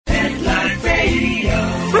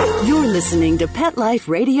You're listening to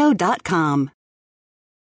PetLifeRadio.com.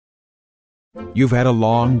 You've had a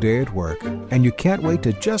long day at work, and you can't wait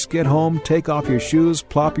to just get home, take off your shoes,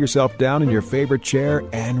 plop yourself down in your favorite chair,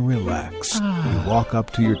 and relax. You walk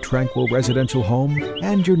up to your tranquil residential home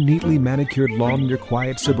and your neatly manicured lawn in your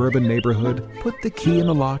quiet suburban neighborhood, put the key in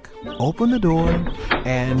the lock, open the door,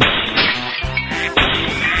 and...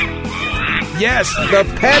 Yes, the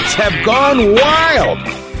pets have gone wild!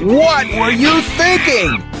 What were you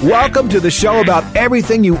thinking? Welcome to the show about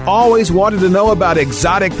everything you always wanted to know about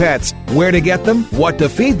exotic pets. Where to get them, what to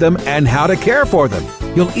feed them, and how to care for them.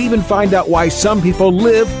 You'll even find out why some people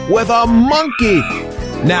live with a monkey.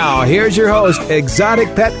 Now, here's your host,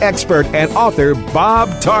 exotic pet expert and author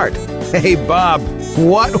Bob Tart. Hey, Bob,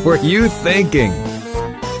 what were you thinking?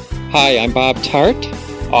 Hi, I'm Bob Tart,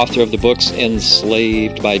 author of the books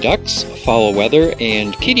Enslaved by Ducks, Foul Weather,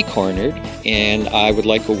 and Kitty Cornered, and I would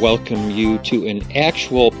like to welcome you to an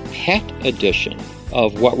actual pet edition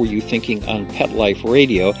of What Were You Thinking on Pet Life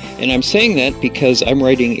Radio. And I'm saying that because I'm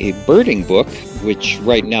writing a birding book, which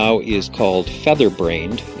right now is called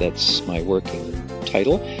Featherbrained. That's my working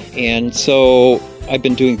title. And so I've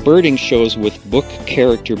been doing birding shows with book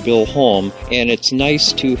character Bill Holm, and it's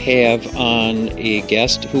nice to have on a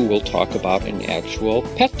guest who will talk about an actual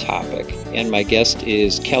pet topic. And my guest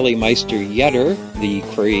is Kelly Meister Yetter, the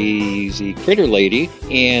Crazy Critter Lady,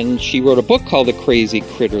 and she wrote a book called The Crazy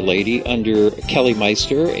Critter Lady under Kelly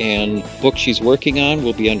Meister, and the book she's working on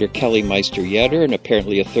will be under Kelly Meister Yetter, and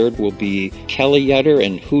apparently a third will be Kelly Yetter,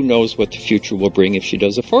 and who knows what the future will bring if she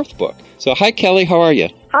does a fourth book. So hi, Kelly, how are you?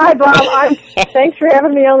 Hi, Bob. Thanks for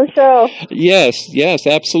having me on the show. Yes,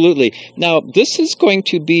 absolutely. Now, this is going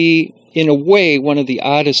to be, in a way, one of the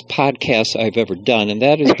oddest podcasts I've ever done, and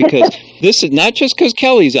that is because this is not just because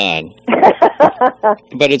Kelly's on,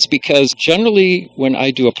 but it's because generally when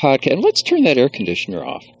I do a podcast, let's turn that air conditioner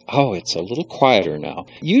off. Oh, it's a little quieter now.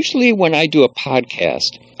 Usually when I do a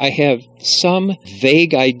podcast, I have some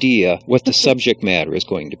vague idea what the subject matter is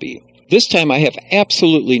going to be. This time I have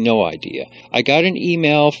absolutely no idea. I got an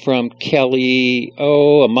email from Kelly,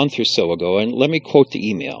 a month or so ago, and let me quote the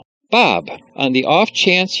email. Bob, on the off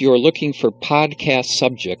chance you're looking for podcast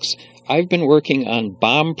subjects, I've been working on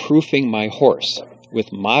bomb-proofing my horse.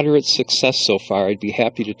 With moderate success so far, I'd be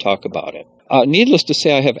happy to talk about it. Needless to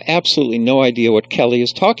say, I have absolutely no idea what Kelly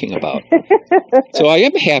is talking about. So I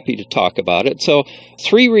am happy to talk about it. So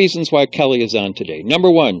 3 reasons why Kelly is on today.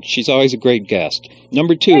 Number 1, she's always a great guest.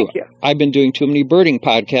 Number 2, I've been doing too many birding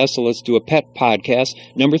podcasts, so let's do a pet podcast.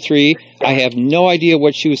 Number 3, I have no idea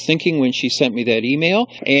what she was thinking when she sent me that email.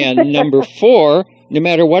 And number 4, no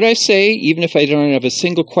matter what I say, even if I don't have a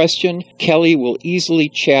single question, Kelly will easily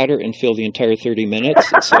chatter and fill the entire 30 minutes.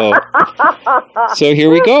 So here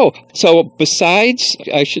we go. So besides,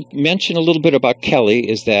 I should mention a little bit about Kelly,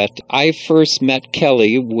 is that I first met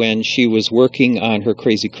Kelly when she was working on her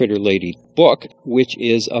Crazy Critter Lady book, which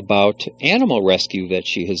is about animal rescue that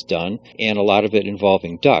she has done, and a lot of it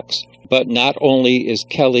involving ducks. But not only is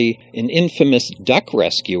Kelly an infamous duck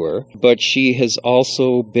rescuer, but she has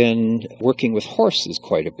also been working with horses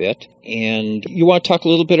quite a bit. And you want to talk a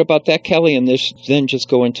little bit about that, Kelly, and then just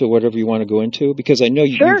go into whatever you want to go into? Because I know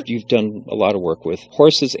you've done a lot of work with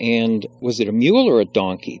horses, and was it a mule or a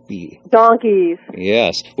donkey? Donkeys.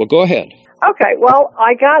 Yes. Well, go ahead. Okay, well,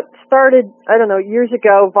 I got started, years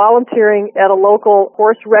ago, volunteering at a local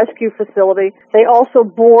horse rescue facility. They also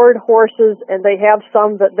board horses, and they have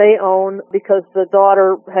some that they own because the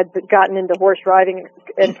daughter had gotten into horse riding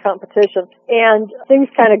and competition. And things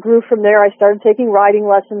kind of grew from there. I started taking riding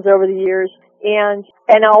lessons over the years. And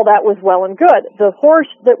all that was well and good. The horse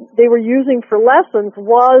that they were using for lessons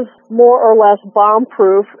was more or less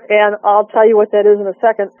bomb-proof, and I'll tell you what that is in a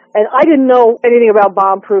second. And I didn't know anything about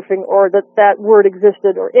bomb-proofing or that word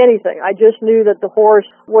existed or anything. I just knew that the horse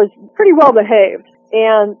was pretty well behaved.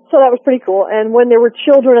 And so that was pretty cool. And when there were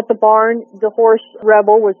children at the barn, the horse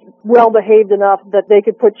Rebel was well behaved enough that they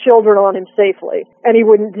could put children on him safely. And he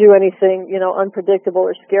wouldn't do anything, unpredictable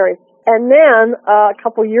or scary. And then, a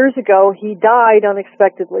couple years ago, he died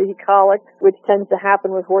unexpectedly. He colicked, which tends to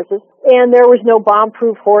happen with horses. And there was no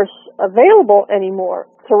bomb-proof horse available anymore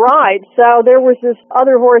to ride. So there was this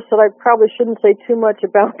other horse that I probably shouldn't say too much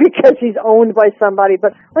about because he's owned by somebody,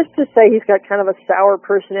 but let's just say he's got kind of a sour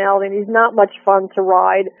personality and he's not much fun to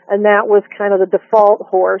ride, and that was kind of the default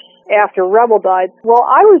horse after Rebel died. Well,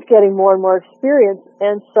 I was getting more and more experience,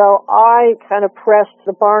 and so I kind of pressed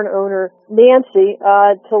the barn owner, Nancy,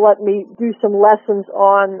 to let me do some lessons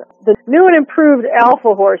on the new and improved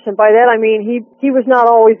alpha horse. And by that I mean he was not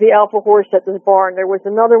always the alpha horse at this barn. There was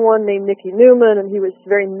another one named Nicky Newman, and he was a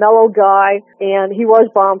very mellow guy, and he was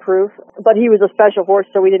bomb-proof. but he was a special horse,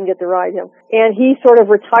 so we didn't get to ride him. And he sort of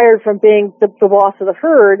retired from being the boss of the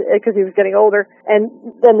herd because he was getting older. And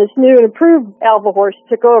then this new and improved alpha horse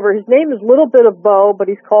took over. His name is Little Bit of Bo, but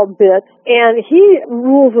he's called Bit. And he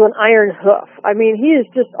rules with an iron hoof. I mean, he is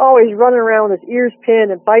just always running around with his ears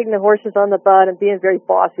pinned and biting the horses on the butt and being very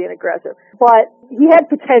bossy and aggressive. But he had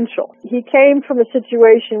potential. He came from a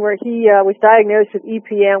situation where he was diagnosed with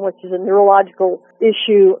EPM, which is a neurological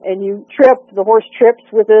issue, and the horse trips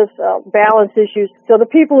with this, balance issues. So the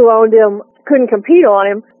people who owned him couldn't compete on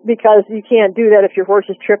him because you can't do that if your horse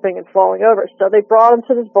is tripping and falling over. So they brought him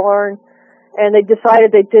to this barn, and they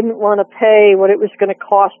decided they didn't want to pay what it was going to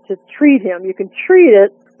cost to treat him. You can treat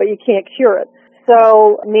it, but you can't cure it.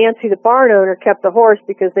 So Nancy, the barn owner, kept the horse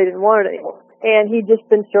because they didn't want it anymore. And he'd just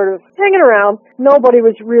been sort of hanging around. Nobody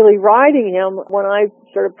was really riding him when I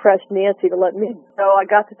sort of pressed Nancy to let me. So I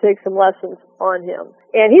got to take some lessons on him.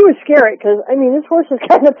 And he was scary because, I mean, this horse is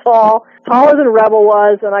kind of tall, taller than Rebel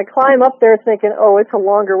was, and I climb up there thinking, oh, it's a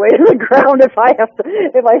longer way to the ground if I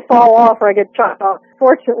fall off or I get chopped off.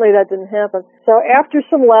 Fortunately, that didn't happen. So after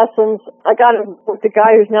some lessons, I got him with the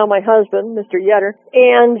guy who's now my husband, Mr. Yetter,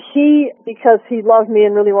 and he, because he loved me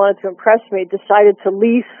and really wanted to impress me, decided to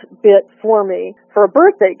lease Bit for me for a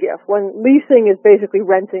birthday gift, when leasing is basically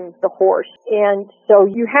renting the horse. And so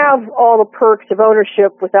you have all the perks of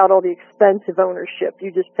ownership without all the expensive ownership.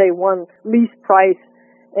 You just pay one lease price,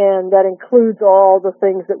 and that includes all the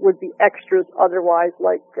things that would be extras otherwise,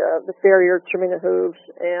 like the farrier trimming the hooves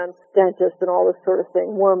and dentist and all this sort of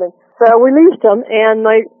thing, worming. So we leased him, and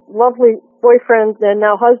my lovely boyfriend and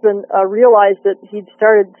now husband realized that he'd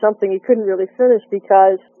started something he couldn't really finish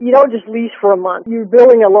because you don't just lease for a month. You're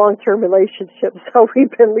building a long-term relationship. So we've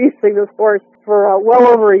been leasing this horse for well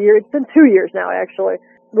over a year. It's been 2 years now, actually,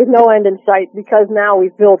 with no end in sight, because now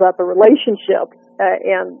we've built up a relationship.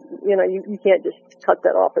 And, you can't just cut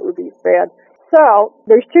that off. It would be bad. So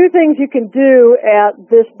there's two things you can do at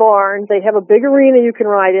this barn. They have a big arena you can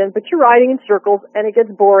ride in, but you're riding in circles, and it gets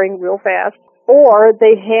boring real fast. Or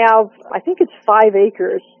they have, I think it's 5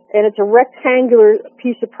 acres, and it's a rectangular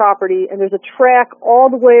piece of property, and there's a track all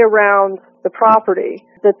the way around the property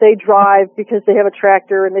that they drive because they have a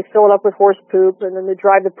tractor, and they fill it up with horse poop, and then they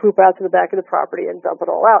drive the poop out to the back of the property and dump it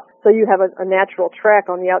all out. So you have a natural track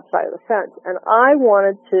on the outside of the fence. And I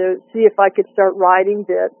wanted to see if I could start riding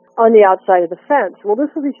Bit on the outside of the fence. Well, this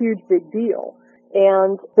is a huge, big deal.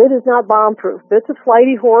 And Bit is not bomb-proof. Bit's a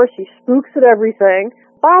flighty horse. He spooks at everything.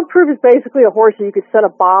 Bomb-proof is basically a horse that you could set a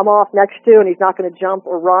bomb off next to, and he's not going to jump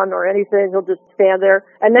or run or anything. He'll just stand there.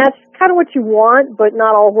 And that's kind of what you want, but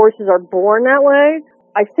not all horses are born that way.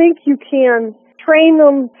 I think you can train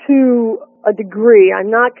them to a degree.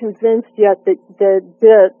 I'm not convinced yet that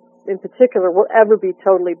Bit, in particular, will ever be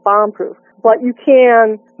totally bomb-proof. But you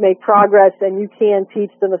can make progress, and you can teach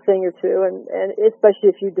them a thing or two, and especially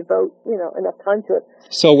if you devote, enough time to it.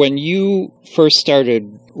 So when you first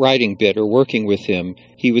started riding Bit or working with him,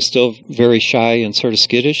 he was still very shy and sort of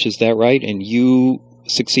skittish, is that right? And you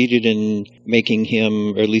succeeded in making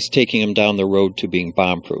him, or at least taking him down the road to being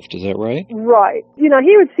bomb-proofed, is that right? Right. He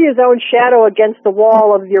would see his own shadow against the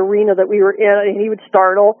wall of the arena that we were in, and he would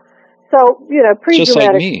startle. So, pretty just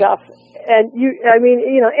dramatic like me. stuff. And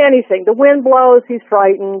anything. The wind blows, he's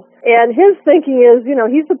frightened. And his thinking is,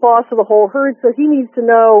 he's the boss of the whole herd, so he needs to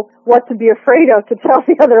know what to be afraid of to tell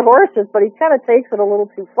the other horses. But he kind of takes it a little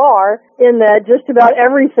too far in that just about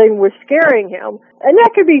everything was scaring him. And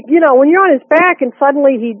that could be, when you're on his back and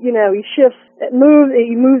suddenly he shifts,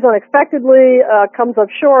 he moves unexpectedly, comes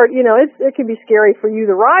up short, it can be scary for you,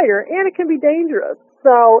 the rider, and it can be dangerous.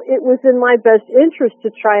 So it was in my best interest to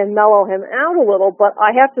try and mellow him out a little, but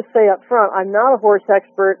I have to say up front, I'm not a horse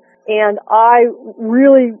expert, and I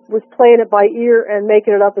really was playing it by ear and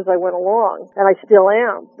making it up as I went along, and I still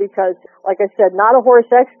am, because, like I said, not a horse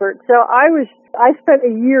expert. So I spent a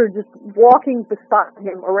year just walking beside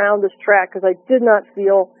him around this track because I did not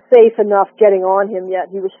feel safe enough getting on him yet.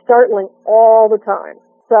 He was startling all the time.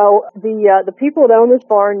 So the people that own this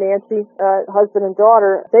barn, Nancy, husband and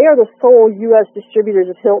daughter, they are the sole U.S. distributors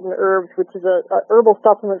of Hilton Herbs, which is a herbal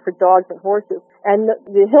supplement for dogs and horses. And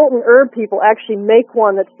the Hilton Herb people actually make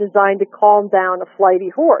one that's designed to calm down a flighty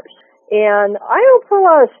horse. And I don't put a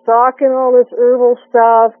lot of stock in all this herbal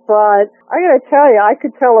stuff, but I gotta tell you, I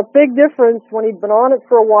could tell a big difference when he'd been on it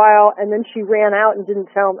for a while, and then she ran out and didn't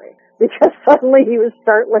tell me, because suddenly he was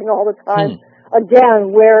startling all the time.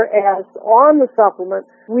 Again, whereas on the supplement,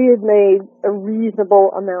 we had made a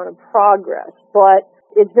reasonable amount of progress. But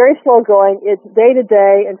It's very slow going. It's day to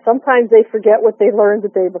day, and sometimes they forget what they learned the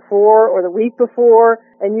day before or the week before,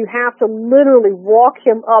 and you have to literally walk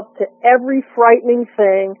him up to every frightening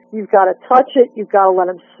thing. You've got to touch it. You've got to let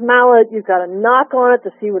him smell it. You've got to knock on it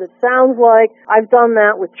to see what it sounds like. I've done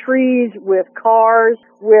that with trees, with cars,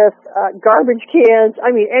 with garbage cans.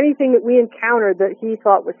 I mean, anything that we encountered that he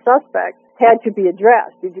thought was suspect had to be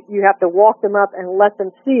addressed. You have to walk them up and let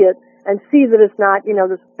them see it, and see that it's not,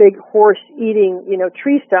 this big horse-eating,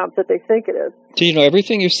 tree stump that they think it is. So,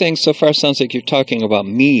 everything you're saying so far sounds like you're talking about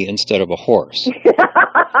me instead of a horse.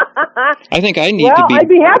 I think I need to be... I'd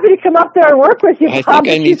be happy to come up there and work with you, Bob, I think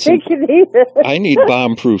I need I need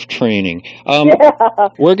bomb-proof training.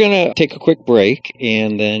 We're going to take a quick break,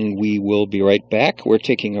 and then we will be right back. We're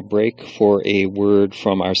taking a break for a word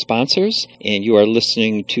from our sponsors, and you are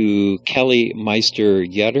listening to Kelly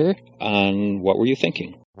Meister-Yetter on What Were You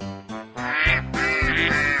Thinking?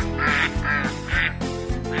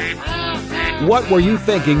 What Were You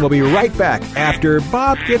Thinking? We'll be right back after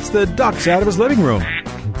Bob gets the ducks out of his living room.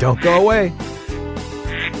 Don't go away.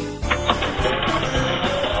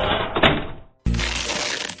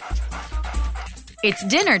 It's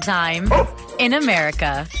dinner time in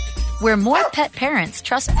America, where more pet parents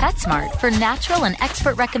trust PetSmart for natural and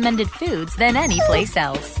expert-recommended foods than any place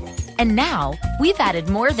else. And now, we've added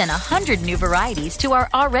more than 100 new varieties to our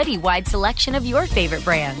already wide selection of your favorite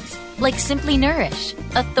brands, like Simply Nourish,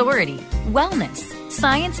 Authority, Wellness,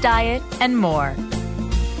 Science Diet, and more.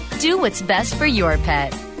 Do what's best for your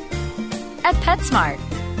pet. At PetSmart,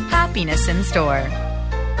 happiness in store.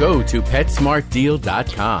 Go to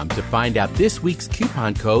PetSmartDeal.com to find out this week's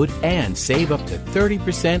coupon code and save up to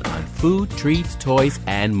 30% on food, treats, toys,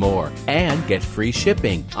 and more. And get free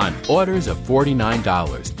shipping on orders of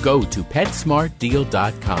 $49. Go to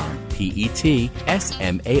PetSmartDeal.com.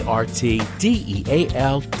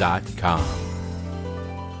 PetSmartDeal.com.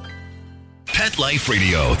 Pet Life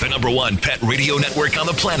Radio, the #1 pet radio network on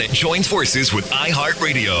the planet, joins forces with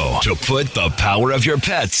iHeartRadio to put the power of your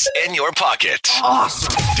pets in your pocket.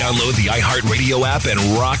 Awesome! Download the iHeartRadio app and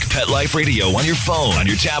rock Pet Life Radio on your phone, on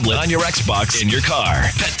your tablet, on your Xbox, in your car.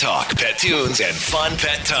 Pet talk, pet tunes, and fun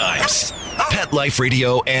pet times. Pet Life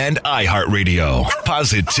Radio and iHeartRadio.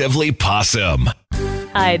 Positively Possum.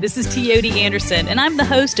 Hi, this is Teody Anderson, and I'm the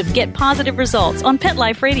host of Get Positive Results on Pet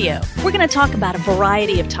Life Radio. We're going to talk about a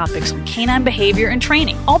variety of topics on canine behavior and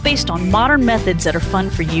training, all based on modern methods that are fun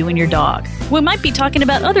for you and your dog. We might be talking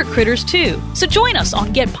about other critters, too. So join us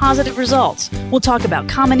on Get Positive Results. We'll talk about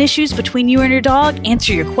common issues between you and your dog,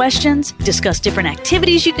 answer your questions, discuss different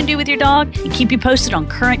activities you can do with your dog, and keep you posted on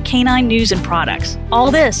current canine news and products.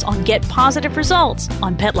 All this on Get Positive Results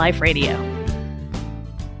on Pet Life Radio.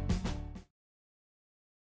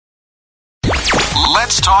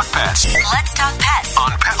 Let's talk pets. Let's talk pets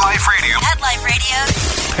On Pet Life Radio. Pet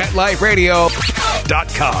Life Radio.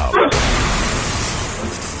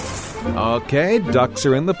 PetLifeRadio.com. Okay, ducks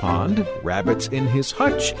are in the pond, rabbits in his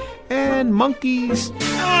hutch, and monkeys...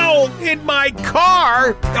 Ow! In my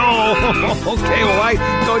car! Oh, okay, well, I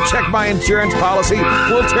go check my insurance policy.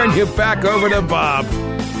 We'll turn you back over to Bob.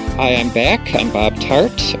 Hi, I'm back. I'm Bob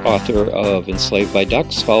Tart, author of Enslaved by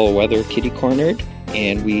Ducks, Foul Weather, Kitty Cornered.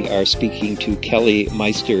 And we are speaking to Kelly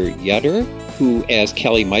Meister-Yetter, who, as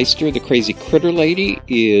Kelly Meister, the Crazy Critter Lady,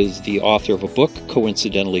 is the author of a book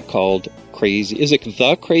coincidentally called Crazy... Is it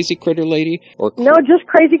The Crazy Critter Lady? Or No, just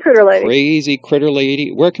Crazy Critter Lady. Crazy Critter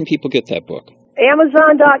Lady. Where can people get that book?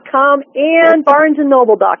 Amazon.com and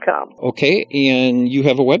BarnesandNoble.com. Okay, and you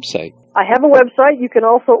have a website. I have a website. You can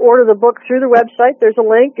also order the book through the website. There's a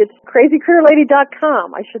link. It's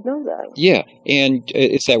crazycritterlady.com. I should know that. Yeah, and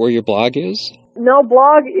is that where your blog is? No,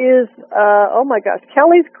 blog is,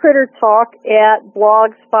 Kelly's Critter Talk at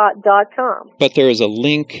blogspot.com. But there is a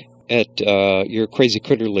link at your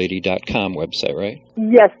crazycritterlady.com website, right?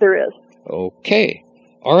 Yes, there is. Okay.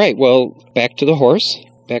 All right, well, back to the horse.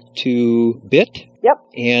 Back to Bit. Yep.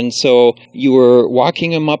 And so you were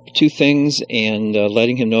walking him up to things and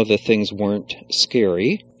letting him know that things weren't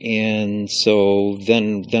scary. And so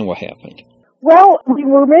then what happened? Well, we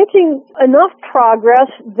were making enough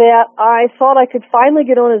progress that I thought I could finally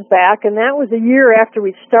get on his back, and that was a year after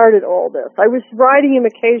we started all this. I was riding him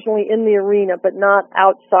occasionally in the arena, but not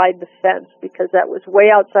outside the fence, because that was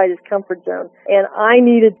way outside his comfort zone. And I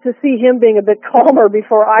needed to see him being a bit calmer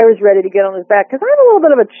before I was ready to get on his back, because I'm a little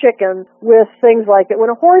bit of a chicken with things like it.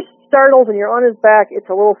 When a horse startles and you're on his back,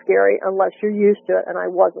 it's a little scary unless you're used to it, and I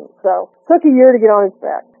wasn't. So it took a year to get on his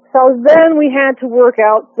back. So then we had to work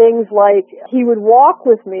out things like he would walk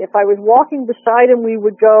with me. If I was walking beside him, we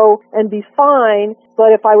would go and be fine.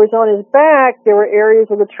 But if I was on his back, there were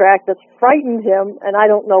areas of the track that frightened him, and I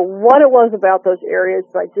don't know what it was about those areas,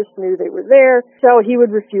 but I just knew they were there. So he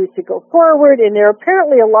would refuse to go forward, and there are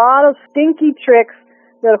apparently a lot of stinky tricks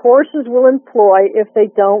that horses will employ if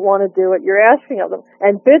they don't want to do what you're asking of them.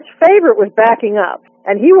 And Bit's favorite was backing up.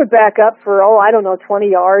 And he would back up for, 20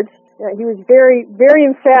 yards. He was very, very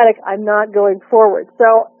emphatic, I'm not going forward.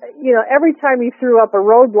 So, every time he threw up a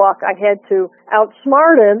roadblock, I had to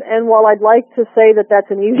outsmart him. And while I'd like to say that that's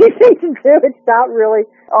an easy thing to do, it's not really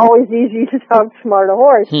always easy to outsmart a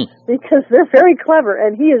horse because they're very clever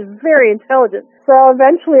and he is very intelligent. So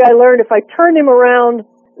eventually I learned if I turned him around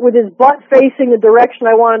with his butt facing the direction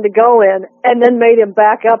I wanted to go in and then made him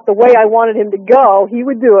back up the way I wanted him to go, he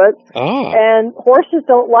would do it. And horses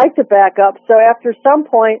don't like to back up. So after some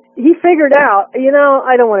point, he figured out,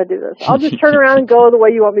 I don't want to do this. I'll just turn around and go the way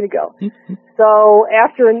you want me to go. So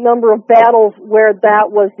after a number of battles where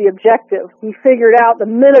that was the objective, he figured out the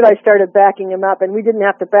minute I started backing him up, and we didn't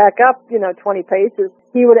have to back up, 20 paces,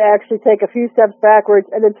 he would actually take a few steps backwards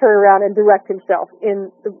and then turn around and direct himself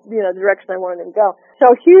in the direction I wanted him to go.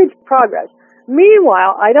 So huge progress.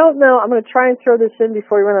 Meanwhile, I don't know, I'm going to try and throw this in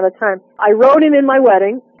before we run out of time. I rode him in my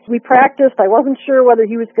wedding. We practiced. I wasn't sure whether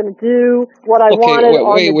he was going to do what I wanted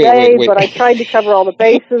on the day, but I tried to cover all the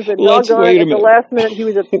bases, and doggone it, at the last minute, he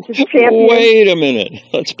was a champion. Wait a minute.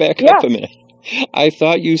 Let's back up a minute. I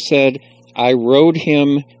thought you said, I rode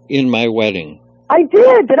him in my wedding. I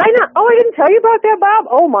did. Did I not? Oh, I didn't tell you about that, Bob?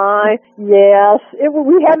 Oh, my. Yes.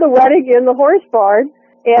 We had the wedding in the horse barn.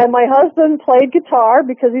 And my husband played guitar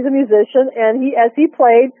because he's a musician, and as he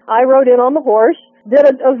played, I rode in on the horse, did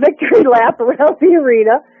a victory lap around the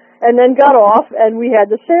arena, and then got off, and we had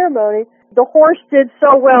the ceremony. The horse did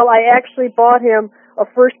so well, I actually bought him a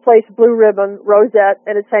first-place blue ribbon rosette,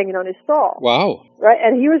 and it's hanging on his stall. Wow. Right,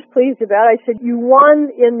 and he was pleased about it. I said, you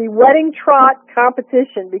won in the wedding trot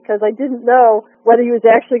competition, because I didn't know whether he was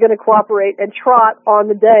actually going to cooperate and trot on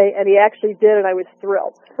the day, and he actually did, and I was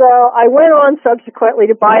thrilled. So I went on subsequently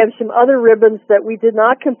to buy him some other ribbons that we did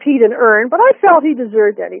not compete and earn, but I felt he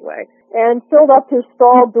deserved anyway, and filled up his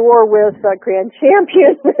stall door with a Grand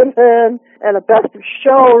Champion ribbon and a Best of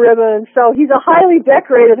Show ribbon. So he's a highly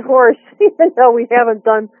decorated horse, even though we haven't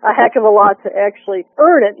done a heck of a lot to actually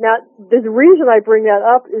earn it. Now, the reason I bring that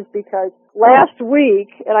up is because last week,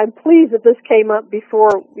 and I'm pleased that this came up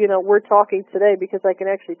before, we're talking today, because I can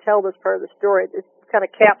actually tell this part of the story. It kind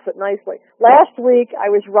of caps it nicely. Last week, I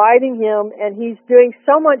was riding him, and he's doing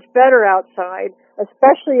so much better outside,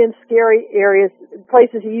 especially in scary areas,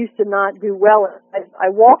 places he used to not do well in. I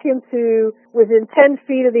walk him to within 10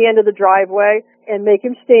 feet of the end of the driveway and make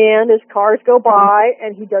him stand as cars go by,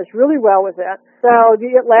 and he does really well with that. So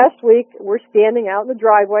last week, we're standing out in the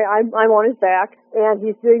driveway. I'm on his back, and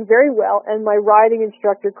he's doing very well. And my riding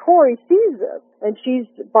instructor, Corey, sees this, and she's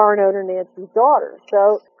barn owner Nancy's daughter.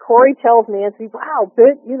 So Corey tells Nancy, wow,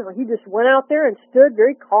 Bit, he just went out there and stood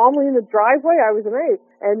very calmly in the driveway. I was amazed.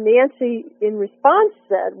 And Nancy, in response,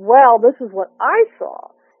 said, well, this is what I saw.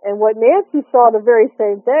 And what Nancy saw the very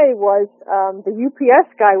same day was the UPS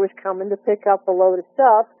guy was coming to pick up a load of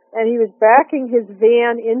stuff, and he was backing his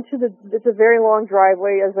van it's a very long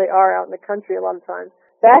driveway, as they are out in the country a lot of times,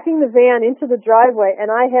 backing the van into the driveway, and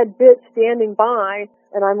I had Bit standing by,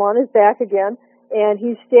 and I'm on his back again, and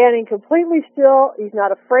he's standing completely still. He's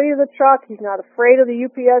not afraid of the truck. He's not afraid of the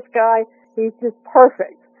UPS guy. He's just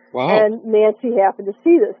perfect. Wow. And Nancy happened to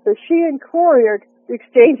see this. So she and Corey are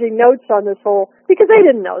exchanging notes on this whole, because they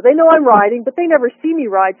didn't know. They know I'm riding, but they never see me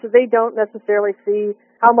ride, so they don't necessarily see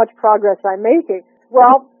how much progress I'm making.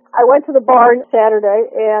 Well, I went to the barn Saturday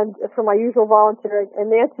and for my usual volunteering, and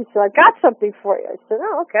Nancy said, I got something for you. I said,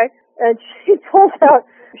 oh, okay. And she pulled out,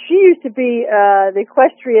 she used to be the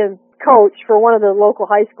equestrian coach for one of the local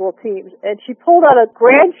high school teams, and she pulled out a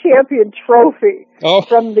Grand Champion trophy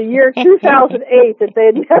from the year 2008 that they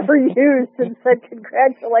had never used, and said,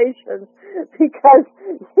 congratulations, because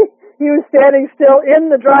he was standing still in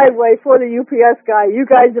the driveway for the UPS guy. You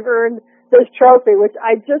guys have earned this trophy, which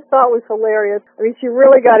I just thought was hilarious. I mean, she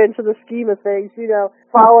really got into the scheme of things,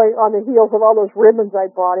 following on the heels of all those ribbons I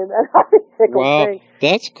bought him. And I was tickled. Wow,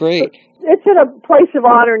 that's great. It's in a place of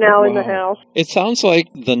honor now in the house. It sounds like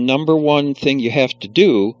the number one thing you have to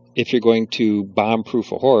do if you're going to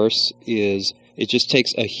bomb-proof a horse is it just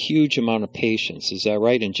takes a huge amount of patience. Is that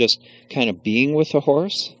right? And just kind of being with a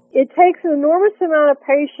horse? It takes an enormous amount of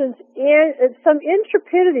patience and some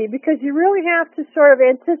intrepidity, because you really have to sort of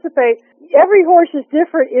anticipate. Every horse is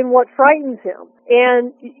different in what frightens him.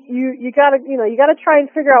 And you gotta try and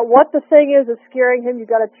figure out what the thing is that's scaring him. You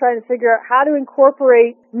gotta try and figure out how to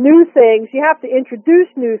incorporate new things. You have to introduce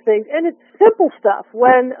new things, and it's simple stuff.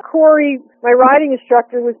 When Corey, my riding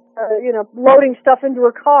instructor, was loading stuff into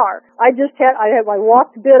her car, I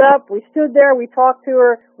walked Bit up. We stood there. We talked to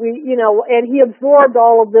her. And he absorbed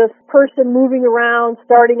all of this person moving around,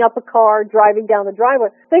 starting up a car, driving down the driveway.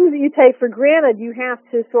 Things that you take for granted, you have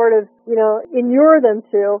to sort of inure them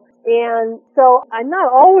to. And so I'm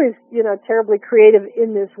not always, terribly creative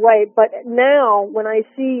in this way, but now when I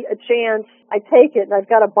see a chance, I take it. And I've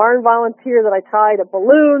got a barn volunteer that I tied a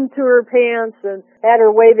balloon to her pants and had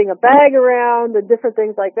her waving a bag around and different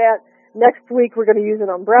things like that. Next week we're going to use an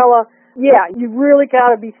umbrella. Yeah, you really got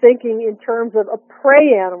to be thinking in terms of a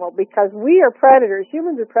prey animal, because we are predators.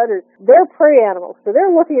 Humans are predators. They're prey animals. So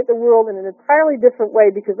they're looking at the world in an entirely different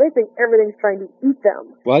way because they think everything's trying to eat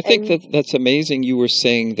them. Well, I think that's amazing. You were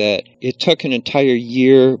saying that it took an entire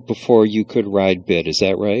year before you could ride Bit. Is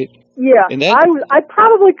that right? Yeah. I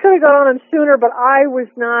probably could have gone on him sooner, but I was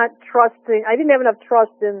not trusting. I didn't have enough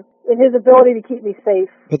trust in his ability to keep me safe.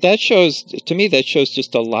 But that shows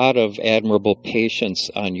just a lot of admirable patience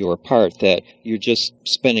on your part, that you're just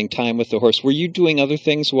spending time with the horse. Were you doing other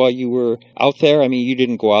things while you were out there? I mean, you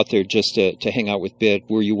didn't go out there just to hang out with Bit.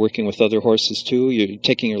 Were you working with other horses too? You're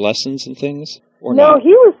taking your lessons and things? Or no, not? He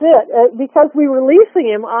was it. Because we were leasing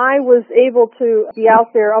him, I was able to be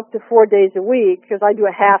out there up to 4 days a week, because I do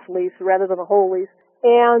a half lease rather than a whole lease.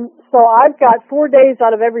 And so I've got 4 days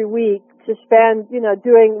out of every week to spend,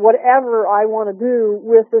 doing whatever I want to do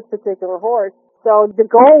with this particular horse. So the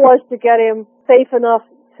goal was to get him safe enough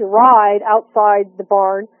to ride outside the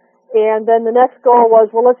barn. And then the next goal was,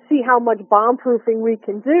 well, let's see how much bomb-proofing we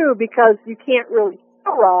can do, because you can't really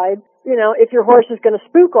ride, if your horse is going to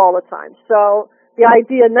spook all the time. So the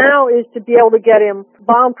idea now is to be able to get him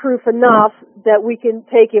bomb-proof enough that we can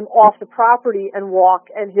take him off the property and walk,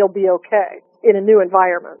 and he'll be okay in a new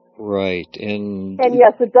environment. Right. And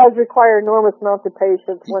yes, it does require enormous amounts of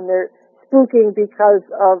patience when they're spooking because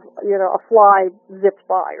of, a fly zips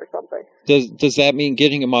by or something. Does that mean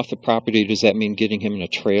getting him off the property? Does that mean getting him in a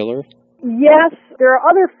trailer? Yes. There are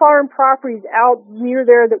other farm properties out near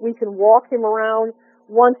there that we can walk him around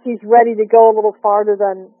once he's ready to go a little farther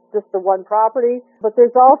than just the one property. But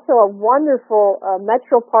there's also a wonderful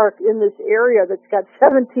metro park in this area that's got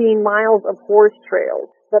 17 miles of horse trails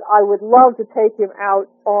that I would love to take him out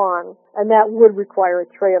on, and that would require a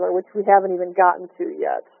trailer, which we haven't even gotten to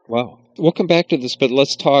yet. Wow. We'll come back to this, but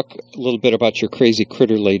let's talk a little bit about your Crazy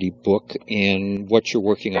Critter Lady book and what you're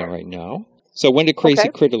working on right now. So when did Crazy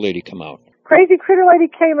Critter Lady come out? Crazy Critter Lady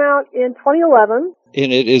came out in 2011.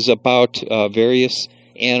 And it is about various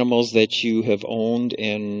animals that you have owned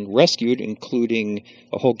and rescued, including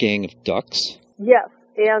a whole gang of ducks. Yes.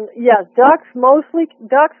 And yes, ducks, mostly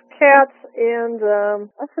ducks, cats, and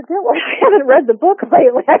I forget what. I haven't read the book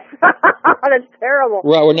lately. That's terrible.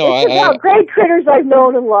 Right. Well, no, it's about great critters I've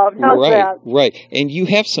known and loved. How's that? Right. And you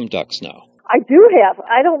have some ducks now. I do have.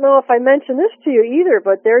 I don't know if I mentioned this to you either,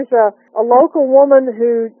 but there's a local woman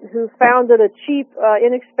who founded a cheap,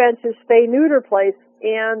 inexpensive spay-neuter place.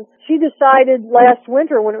 And she decided last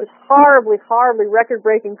winter, when it was horribly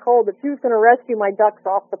record-breaking cold, that she was going to rescue my ducks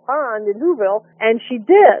off the pond in Whoville. And she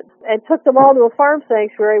did, and took them all to a farm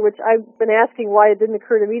sanctuary, which I've been asking why it didn't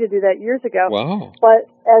occur to me to do that years ago. Wow. But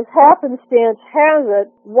as happenstance has it,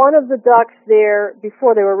 one of the ducks there,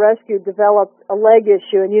 before they were rescued, developed a leg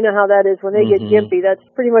issue. And you know how that is. When they get gimpy, that's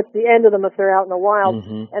pretty much the end of them if they're out in the wild.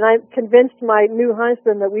 And I convinced my new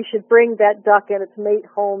husband that we should bring that duck and its mate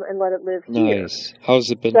home and let it live here. Nice. How's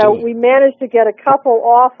it been So doing? we managed to get a couple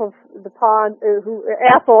off of the pond,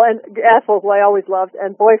 Ethel, who I always loved,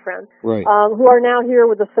 and boyfriend, right. Who are now here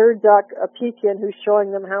with a third duck, a pekin, who's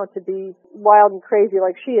showing them how to be wild and crazy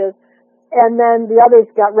like she is. And then the others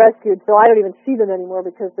got rescued, so I don't even see them anymore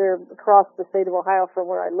because they're across the state of Ohio from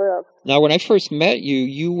where I live. Now, when I first met you,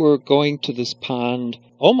 you were going to this pond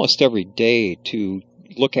almost every day to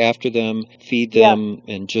look after them, feed them,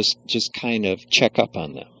 and just kind of check up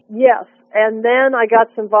on them. Yes. And then I got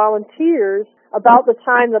some volunteers about the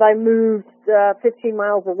time that I moved 15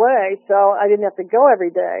 miles away, so I didn't have to go every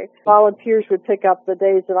day. Volunteers would pick up the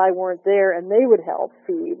days that I weren't there, and they would help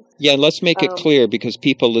feed. Yeah, let's make it clear, because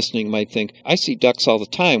people listening might think, I see ducks all the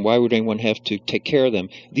time. Why would anyone have to take care of them?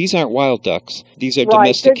 These aren't wild ducks. These are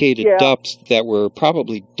domesticated ducks that were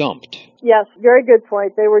probably dumped. Yes, very good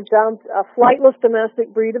point. They were dumped, a flightless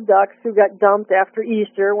domestic breed of ducks who got dumped after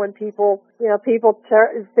Easter when people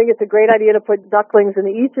think it's a great idea to put ducklings in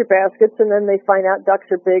the Easter baskets, and then they find out ducks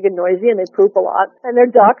are big and noisy and they poop a lot. And they're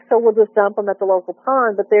ducks, so we'll just dump them at the local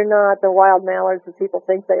pond, but they're not the wild mallards that people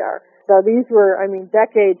think they are. So these were,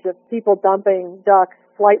 decades of people dumping ducks,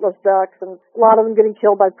 flightless ducks, and a lot of them getting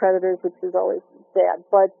killed by predators, which is always sad.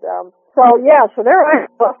 But, so they're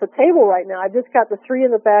off the table right now. I just got the 3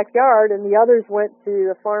 in the backyard, and the others went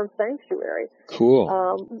to the farm sanctuary. Cool.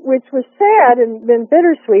 Which was sad and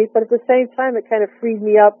bittersweet, but at the same time, it kind of freed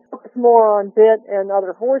me up more on bit and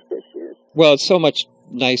other horse issues. Well, it's so much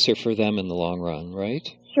nicer for them in the long run, right?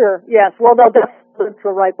 Sure, yes. Well, they'll definitely live to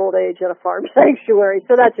a ripe old age at a farm sanctuary,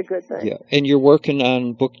 so that's a good thing. Yeah. And you're working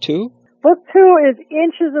on book 2? Book 2 is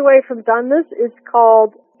inches away from doneness. It's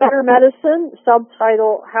called Better Medicine,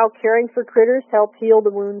 subtitle, How Caring for Critters Helps Heal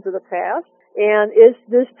the Wounds of the Past. And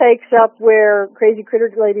this takes up where Crazy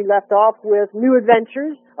Critter Lady left off with new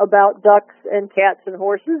adventures about ducks and cats and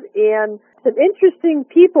horses and some interesting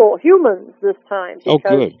people, humans this time. Because,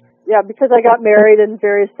 good. Yeah, because I got married and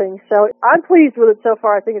various things. So I'm pleased with it so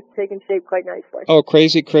far. I think it's taken shape quite nicely. Oh,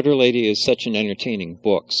 Crazy Critter Lady is such an entertaining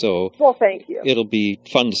book. So well, thank you. It'll be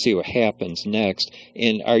fun to see what happens next.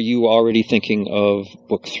 And are you already thinking of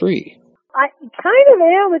book 3? I kind of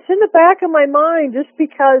am. It's in the back of my mind just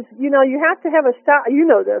because, you have to have a stop. You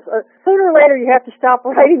know this. Sooner or later, you have to stop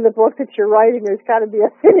writing the book that you're writing. There's got to be a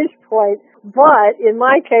finish point. But in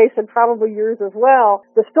my case, and probably yours as well,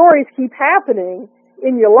 the stories keep happening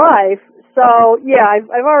in your life. So, yeah,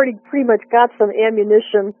 I've already pretty much got some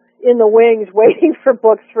ammunition in the wings waiting for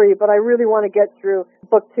book 3, but I really want to get through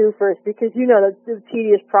book 2 first because, the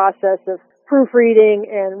tedious process of proofreading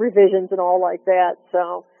and revisions and all like that.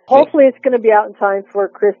 So hopefully it's going to be out in time for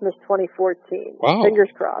Christmas 2014. Wow. Fingers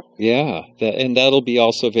crossed. Yeah, and that'll be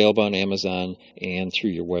also available on Amazon and through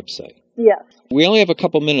your website. Yes. We only have a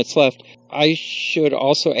couple minutes left. I should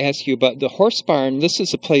also ask you about the Horse Barn. This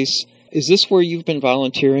is a place... Is this where you've been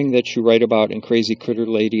volunteering that you write about in Crazy Critter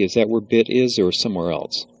Lady? Is that where BIT is or somewhere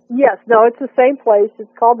else? Yes, no, it's the same place.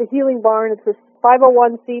 It's called the Healing Barn. It's a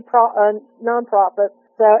 501c nonprofit.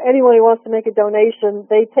 So anyone who wants to make a donation,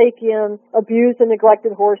 they take in abused and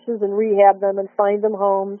neglected horses and rehab them and find them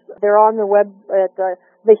homes. They're on the web at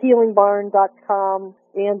thehealingbarn.com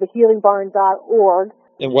and thehealingbarn.org.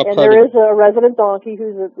 And there is a resident donkey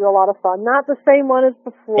who's a real lot of fun. Not the same one as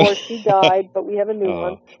before. She died, but we have a new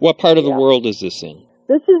one. What part of the world is this in?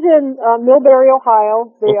 This is in Millbury,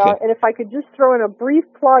 Ohio. And if I could just throw in a brief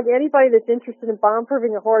plug, anybody that's interested in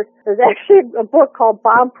bomb-proofing a horse, there's actually a book called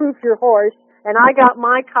Bomb-Proof Your Horse, and I got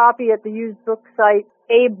my copy at the used book site,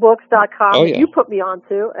 abebooks.com, that you put me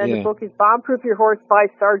onto, and the book is Bomb-Proof Your Horse by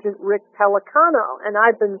Sergeant Rick Pellicano, and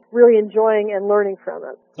I've been really enjoying and learning from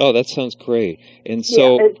it. Oh, that sounds great. And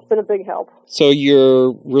so it's been a big help. So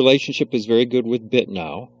your relationship is very good with BIT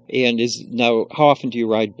now, and how often do you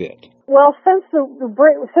ride BIT? Well, since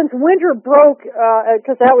winter broke,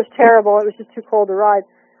 because that was terrible, it was just too cold to ride,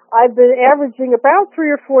 I've been averaging about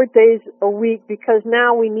 3 or 4 days a week because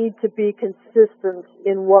now we need to be consistent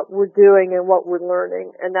in what we're doing and what we're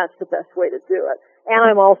learning, and that's the best way to do it. And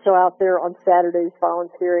I'm also out there on Saturdays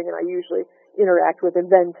volunteering, and I usually interact with them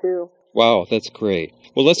then, too. Wow, that's great.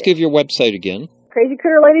 Well, let's give your website again.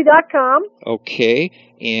 CrazyCritterLady.com. Okay,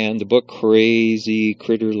 and the book Crazy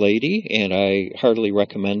Critter Lady, and I heartily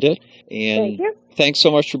recommend it. And thank you. Thanks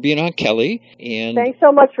so much for being on, Kelly. And thanks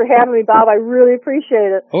so much for having me, Bob. I really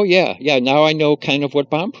appreciate it. Oh, yeah. Yeah, now I know kind of what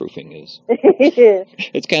bomb-proofing is.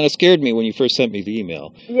 It's kind of scared me when you first sent me the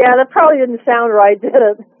email. Yeah, that probably didn't sound right, did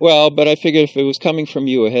it? Well, but I figured if it was coming from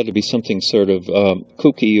you, it had to be something sort of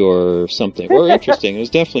kooky or something, or interesting. It was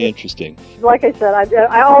definitely interesting. Like I said,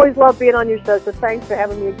 I always love being on your show, so thanks for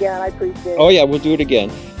having me again. I appreciate it. Oh, yeah, we'll do it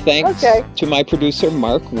again. Thanks to my producer,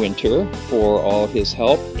 Mark Winter, for all his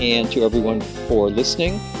help, and to everyone for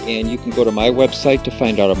listening. And you can go to my website to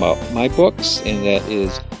find out about my books, and that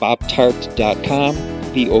is bobtarte.com,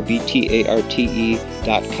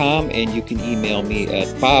 BOBTARTE.com, and you can email me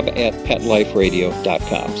at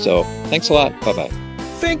bob@petliferadio.com. So thanks a lot. Bye-bye.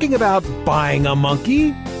 Thinking about buying a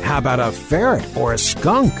monkey? How about a ferret or a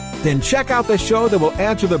skunk? Then check out the show that will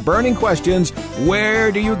answer the burning questions.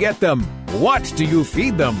 Where do you get them? What do you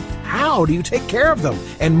feed them? How do you take care of them?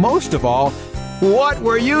 And most of all, what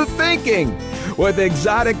were you thinking? With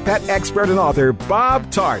exotic pet expert and author Bob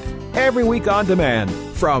Tarte. Every week on demand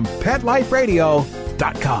from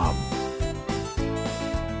PetLifeRadio.com.